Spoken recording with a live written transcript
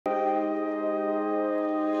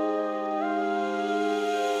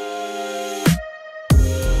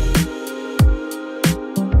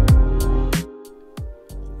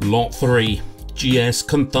Lot 3, GS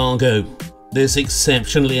Conthargo. This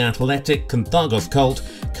exceptionally athletic Conthargos colt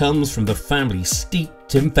comes from the family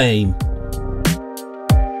steeped in fame.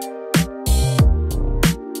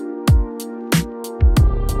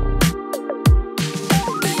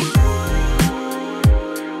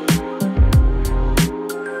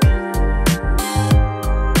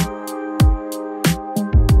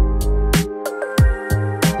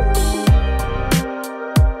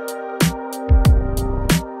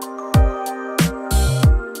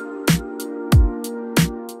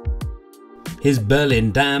 His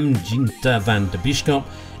Berlin dam, Jinta Van De Bisschop,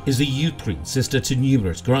 is the uterine sister to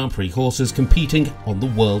numerous Grand Prix horses competing on the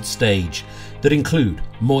world stage, that include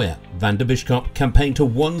Moya Van Den Bisschop, campaigned to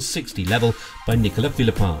 160 level by Nicola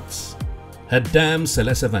Philippaerts. Her dam,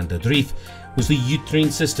 Celsa Van De Dreef, was the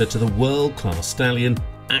uterine sister to the world-class stallion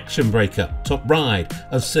Actionbreaker, top ride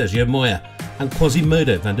of Sergio Moya, and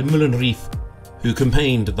Quasimodo van de Molendreef, who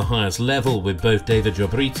campaigned at the highest level with both David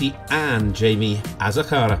Jobertie and Jaime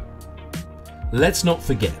Azcarraga. Let's not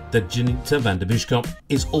forget that Jinta Van De Bisschop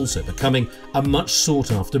is also becoming a much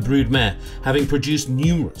sought-after broodmare, having produced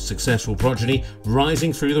numerous successful progeny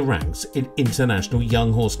rising through the ranks in international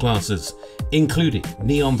young horse classes, including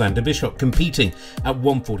Neon VD Bisschop competing at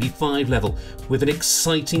 145 level with an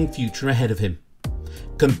exciting future ahead of him.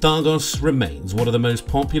 Conthargos remains one of the most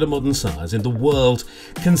popular modern sires in the world,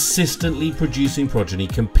 consistently producing progeny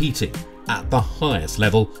competing at the highest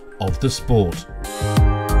level of the sport.